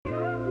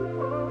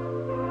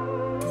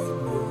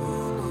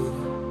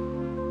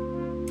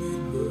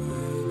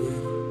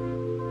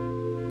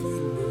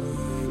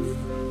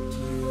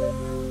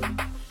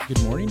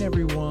Good morning,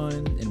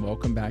 everyone, and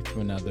welcome back to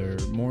another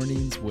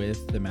Mornings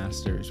with the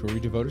Masters, where we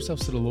devote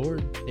ourselves to the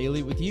Lord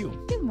daily with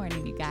you. Good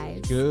morning, you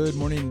guys. Good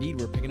morning indeed.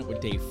 We're picking up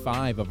with day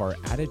 5 of our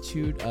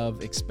Attitude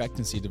of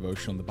Expectancy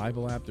devotional on the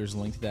Bible app. There's a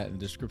link to that in the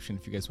description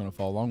if you guys want to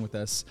follow along with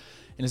us.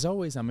 And as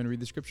always, I'm going to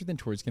read the scripture, then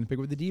Tori's going to pick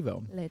up with the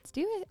Devo. Let's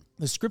do it.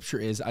 The scripture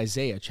is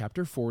Isaiah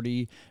chapter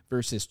 40,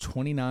 verses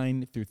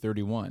 29 through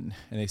 31.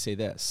 And they say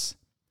this: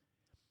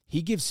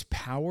 He gives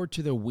power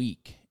to the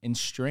weak and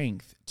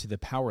strength to the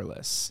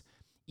powerless.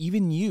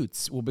 Even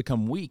youths will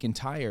become weak and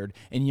tired,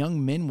 and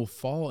young men will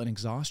fall in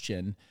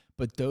exhaustion.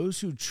 But those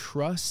who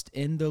trust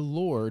in the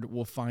Lord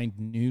will find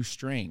new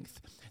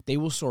strength. They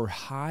will soar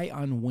high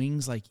on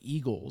wings like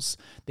eagles.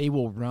 They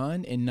will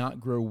run and not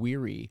grow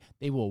weary.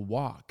 They will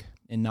walk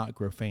and not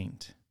grow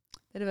faint.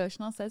 The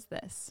devotional says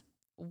this: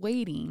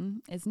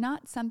 waiting is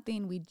not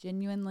something we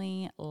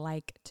genuinely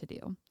like to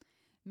do.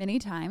 Many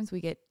times we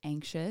get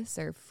anxious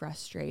or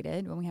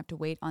frustrated when we have to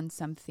wait on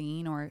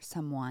something or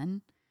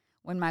someone.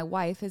 When my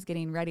wife is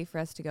getting ready for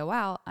us to go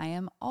out, I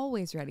am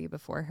always ready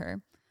before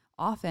her.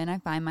 Often I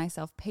find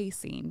myself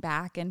pacing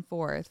back and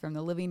forth from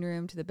the living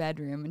room to the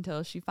bedroom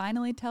until she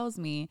finally tells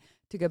me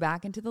to go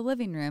back into the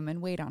living room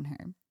and wait on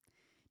her.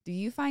 Do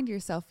you find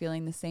yourself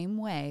feeling the same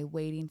way,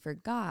 waiting for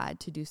God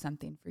to do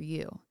something for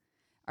you?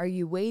 Are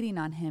you waiting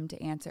on Him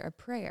to answer a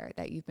prayer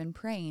that you've been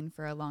praying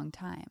for a long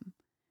time?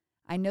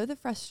 I know the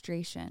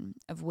frustration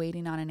of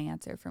waiting on an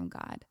answer from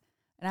God.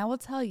 And I will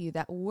tell you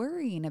that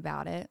worrying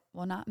about it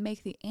will not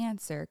make the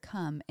answer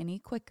come any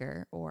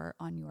quicker or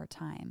on your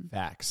time.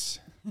 Facts.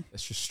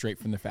 That's just straight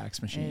from the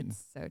fax machine.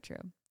 It's so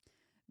true.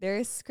 There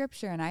is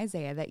scripture in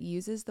Isaiah that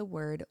uses the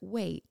word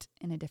wait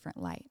in a different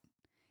light.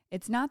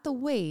 It's not the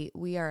wait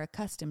we are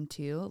accustomed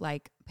to,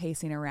 like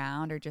pacing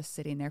around or just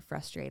sitting there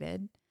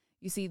frustrated.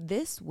 You see,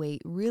 this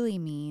wait really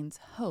means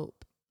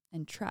hope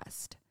and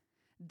trust.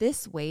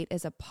 This wait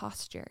is a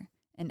posture,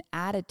 an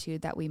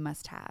attitude that we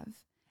must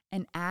have.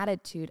 An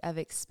attitude of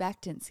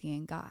expectancy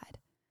in God.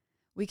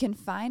 We can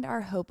find our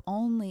hope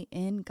only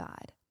in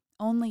God.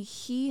 Only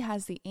He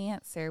has the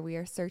answer we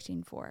are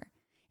searching for.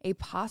 A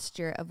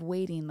posture of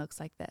waiting looks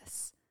like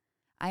this: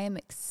 I am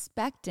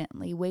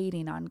expectantly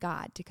waiting on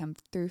God to come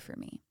through for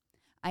me.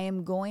 I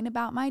am going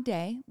about my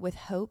day with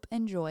hope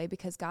and joy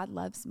because God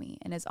loves me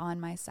and is on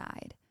my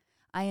side.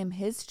 I am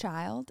His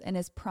child and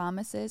His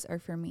promises are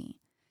for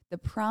me. The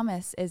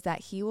promise is that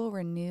He will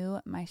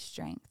renew my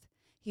strength.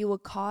 He will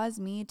cause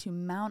me to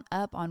mount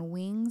up on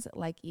wings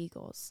like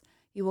eagles.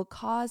 He will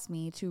cause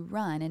me to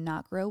run and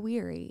not grow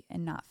weary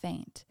and not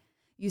faint.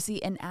 You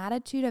see, an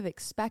attitude of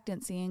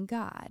expectancy in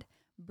God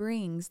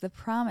brings the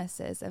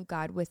promises of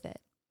God with it.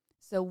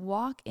 So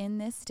walk in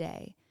this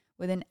day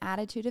with an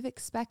attitude of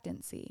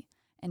expectancy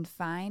and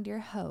find your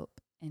hope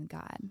in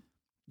God.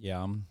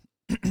 Yeah.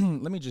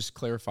 Let me just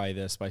clarify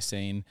this by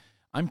saying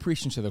I'm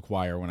preaching to the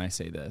choir when I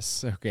say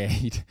this,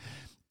 okay?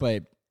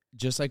 But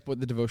just like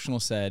what the devotional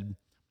said,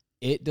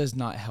 it does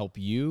not help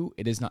you.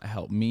 It does not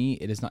help me.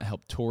 It does not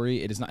help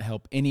Tori. It does not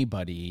help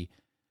anybody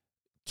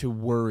to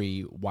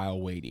worry while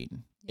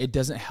waiting. Yep. It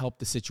doesn't help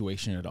the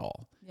situation at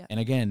all. Yep. And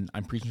again,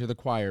 I'm preaching to the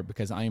choir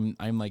because I'm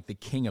like the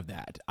king of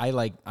that. I'm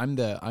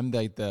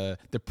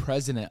the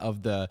president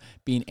of the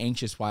being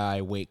anxious while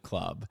I wait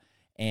club.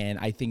 And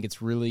I think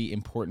it's really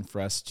important for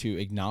us to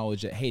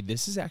acknowledge that, hey,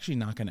 this is actually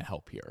not going to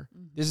help here.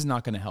 Mm-hmm. This is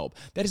not going to help.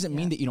 That doesn't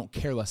mean that you don't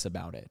care less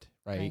about it,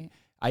 right?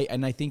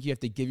 I think you have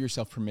to give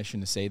yourself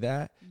permission to say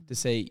that, to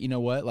say, you know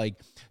what, like,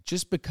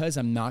 just because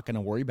I'm not going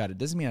to worry about it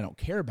doesn't mean I don't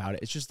care about it.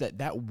 It's just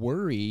that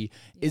worry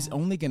is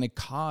only going to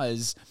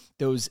cause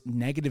those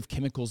negative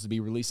chemicals to be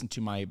released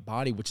into my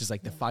body, which is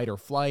like the fight or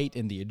flight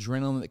and the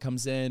adrenaline that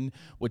comes in,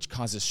 which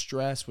causes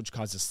stress, which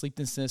causes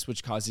sleeplessness,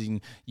 which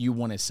causing you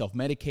want to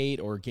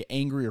self-medicate or get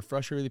angry or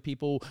frustrated with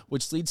people,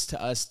 which leads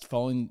to us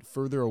falling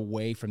further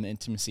away from the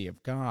intimacy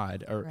of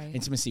God or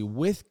intimacy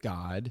with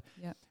God.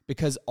 Yep.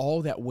 Because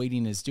all that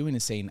waiting is doing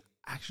is saying,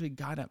 actually,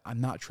 God,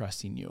 I'm not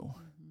trusting you.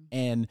 Mm-hmm.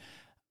 And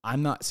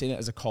I'm not saying that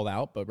as a call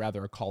out, but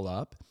rather a call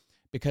up,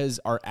 because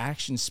our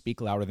actions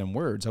speak louder than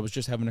words. I was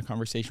just having a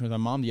conversation with my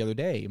mom the other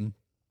day, and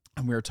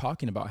we were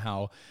talking about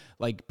how,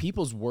 like,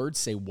 people's words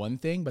say one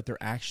thing, but their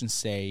actions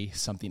say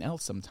something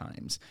else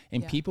sometimes.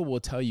 And people will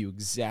tell you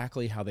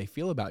exactly how they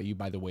feel about you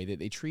by the way that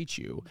they treat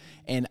you.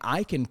 Mm-hmm. And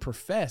I can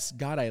profess,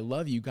 God, I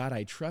love you. God,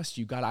 I trust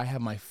you. God, I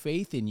have my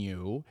faith in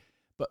you.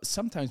 But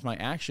sometimes my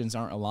actions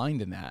aren't aligned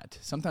in that.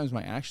 Sometimes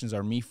my actions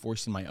are me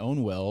forcing my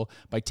own will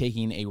by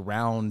taking a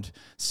round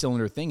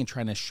cylinder thing and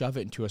trying to shove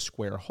it into a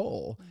square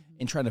hole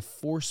and trying to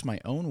force my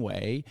own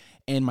way.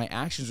 And my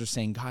actions are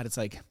saying, God, it's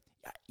like,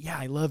 yeah,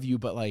 I love you,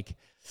 but like,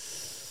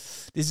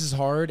 this is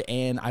hard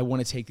and I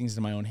want to take things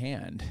into my own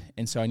hand.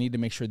 And so I need to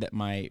make sure that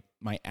my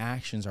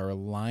actions are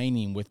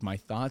aligning with my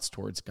thoughts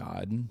towards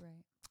God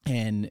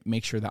and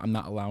make sure that I'm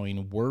not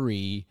allowing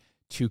worry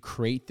to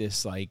create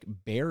this like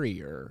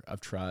barrier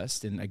of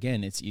trust. And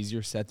again, it's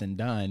easier said than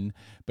done,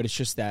 but it's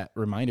just that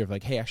reminder of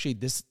like, hey, actually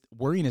this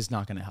worrying is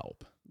not going to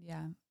help.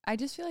 Yeah. I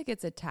just feel like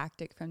it's a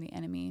tactic from the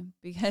enemy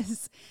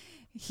because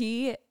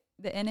he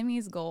the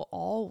enemy's goal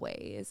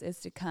always is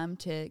to come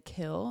to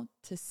kill,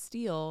 to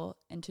steal,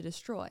 and to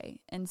destroy.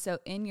 And so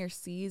in your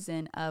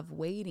season of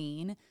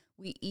waiting,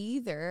 we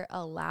either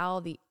allow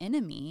the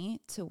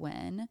enemy to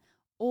win,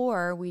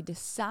 or we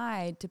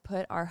decide to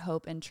put our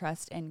hope and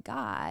trust in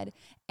God,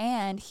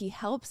 and he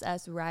helps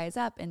us rise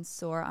up and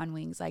soar on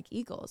wings like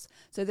eagles.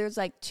 So there's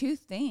like two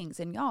things,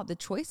 and y'all, the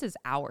choice is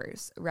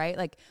ours, right?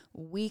 Like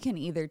we can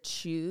either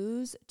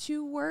choose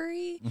to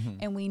worry,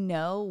 and we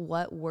know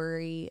what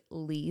worry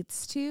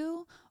leads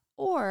to,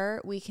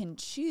 or we can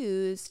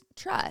choose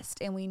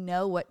trust, and we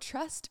know what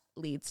trust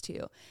leads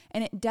to.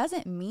 And it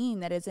doesn't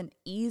mean that it's an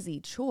easy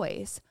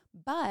choice,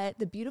 but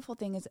the beautiful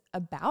thing is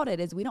about it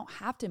is we don't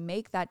have to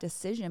make that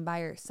decision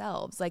by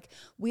ourselves. Like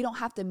we don't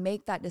have to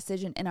make that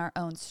decision in our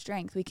own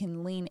strength. We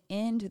can lean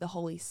into the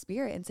Holy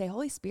Spirit and say,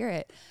 Holy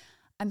Spirit,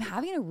 I'm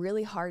having a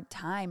really hard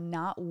time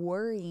not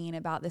worrying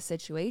about the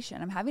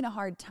situation. I'm having a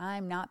hard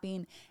time not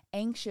being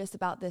anxious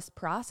about this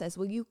process.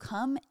 Will you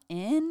come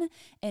in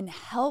and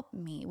help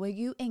me? Will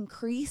you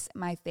increase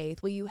my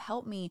faith? Will you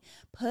help me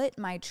put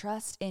my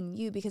trust in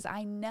you? Because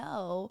I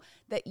know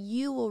that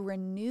you will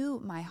renew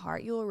my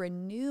heart. You will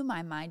renew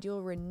my mind. You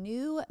will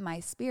renew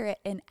my spirit.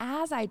 And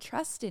as I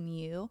trust in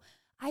you,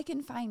 I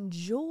can find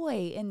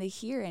joy in the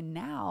here and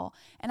now,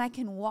 and I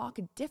can walk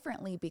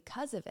differently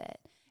because of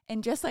it.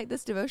 And just like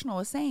this devotional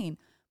was saying,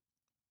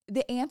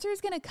 the answer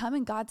is going to come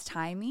in God's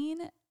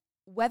timing,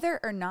 whether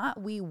or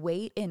not we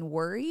wait and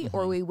worry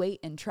or we wait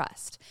and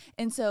trust.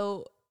 And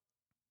so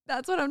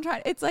that's what I'm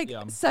trying. It's like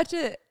such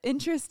an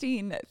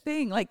interesting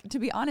thing. Like, to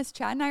be honest,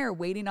 Chad and I are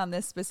waiting on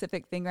this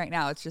specific thing right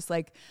now. It's just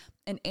like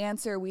an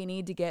answer we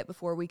need to get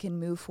before we can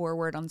move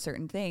forward on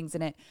certain things.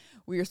 And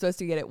we were supposed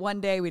to get it one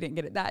day. We didn't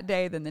get it that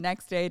day. Then the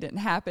next day it didn't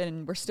happen.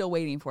 And we're still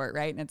waiting for it,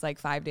 right? And it's like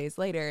 5 days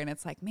later. And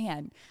it's like,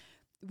 man,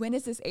 when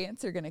is this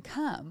answer going to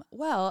come?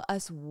 Well,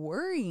 us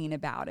worrying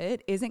about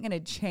it isn't going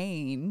to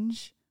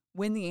change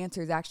when the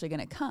answer is actually going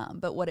to come.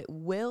 But what it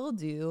will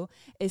do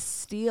is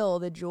steal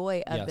the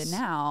joy of the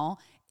now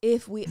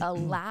if we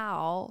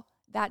allow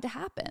that to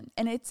happen.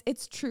 And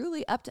it's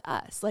truly up to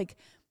us. Like,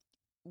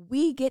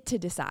 we get to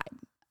decide.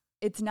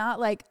 It's not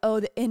like, oh,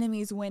 the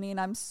enemy's winning,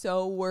 I'm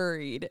so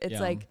worried.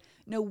 It's like,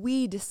 no,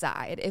 we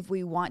decide if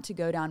we want to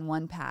go down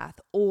one path,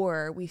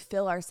 or we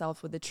fill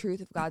ourselves with the truth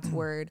of God's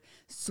word,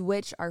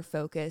 switch our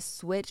focus,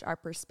 switch our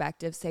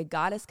perspective, say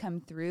God has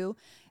come through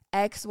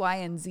X, Y,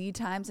 and Z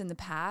times in the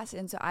past.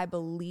 And so I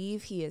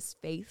believe he is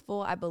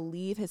faithful. I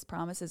believe his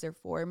promises are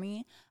for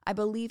me. I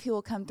believe he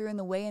will come through in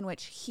the way in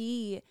which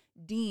he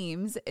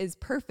deems is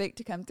perfect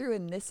to come through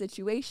in this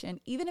situation,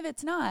 even if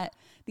it's not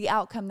the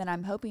outcome that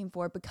I'm hoping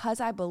for,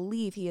 because I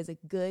believe he is a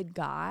good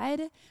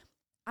God.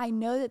 I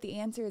know that the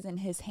answer is in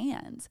his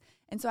hands.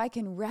 And so I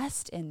can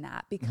rest in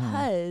that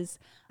because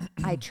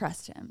I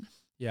trust him.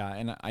 Yeah.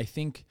 And I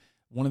think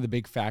one of the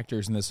big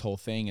factors in this whole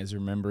thing is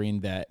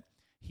remembering that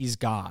he's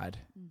God.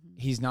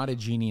 He's not a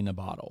genie in a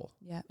bottle.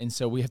 Yep. And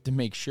so we have to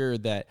make sure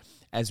that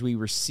as we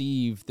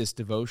receive this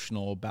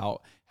devotional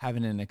about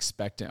having an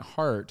expectant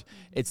heart,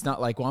 it's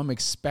not like, well, I'm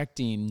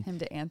expecting him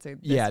to answer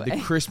this way.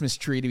 The Christmas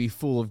tree to be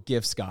full of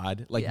gifts,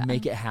 God. Like,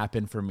 make it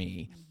happen for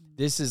me.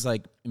 This is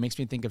like, it makes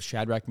me think of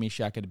Shadrach,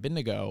 Meshach, and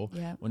Abednego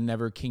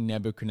whenever King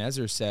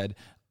Nebuchadnezzar said,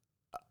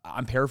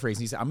 I'm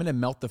paraphrasing, he said, I'm going to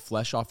melt the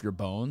flesh off your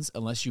bones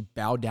unless you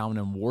bow down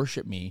and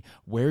worship me.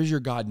 Where's your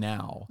God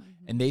now?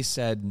 And they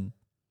said,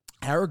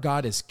 our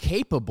God is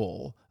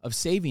capable of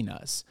saving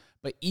us,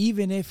 but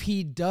even if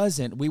he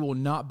doesn't, we will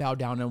not bow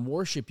down and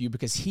worship you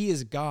because he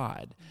is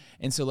God.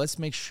 And so let's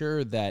make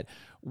sure that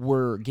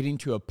we're getting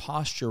to a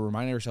posture,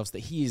 reminding ourselves that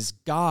he is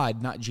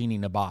God, not genie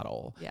in a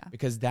bottle,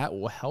 because that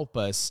will help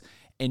us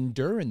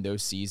endure in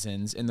those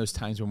seasons, in those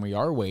times when we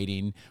are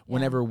waiting,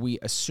 whenever we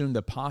assume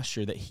the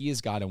posture that he is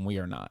God and we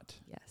are not.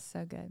 Yes,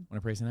 so good. Want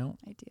to praise him out?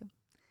 I do.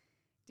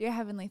 Dear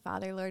Heavenly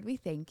Father, Lord, we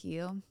thank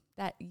you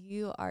that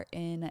you are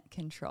in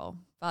control.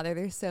 Father,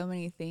 there's so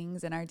many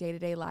things in our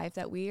day-to-day life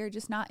that we are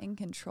just not in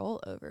control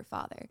over,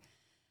 Father.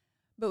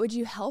 But would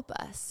you help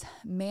us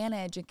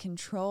manage and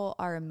control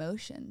our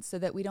emotions so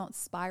that we don't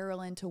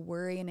spiral into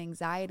worry and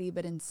anxiety,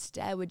 but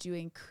instead would you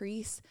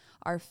increase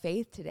our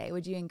faith today?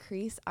 Would you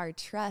increase our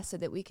trust so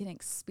that we can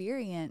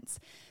experience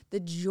the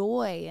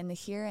joy in the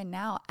here and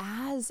now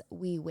as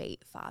we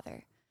wait,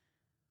 Father?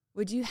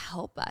 Would you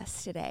help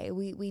us today?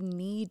 We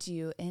need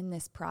you in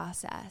this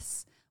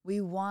process. We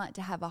want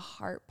to have a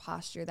heart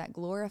posture that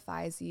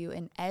glorifies you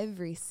in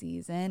every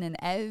season and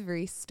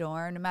every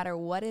storm, no matter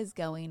what is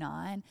going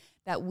on,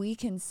 that we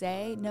can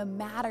say, no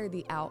matter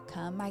the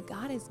outcome, my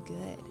God is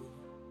good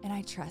and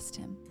I trust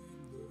him.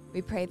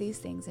 We pray these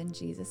things in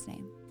Jesus'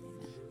 name.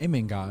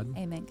 Amen, God.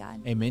 Amen,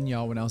 God. Amen,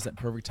 y'all. When now's that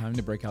perfect time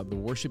to break out the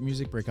worship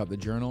music, break out the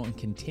journal, and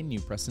continue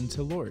pressing to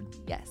the Lord.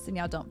 Yes, and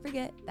y'all don't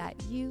forget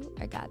that you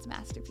are God's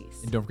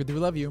masterpiece. And don't forget that we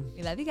love you.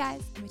 We love you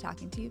guys, and we'll be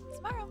talking to you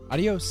tomorrow.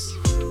 Adios.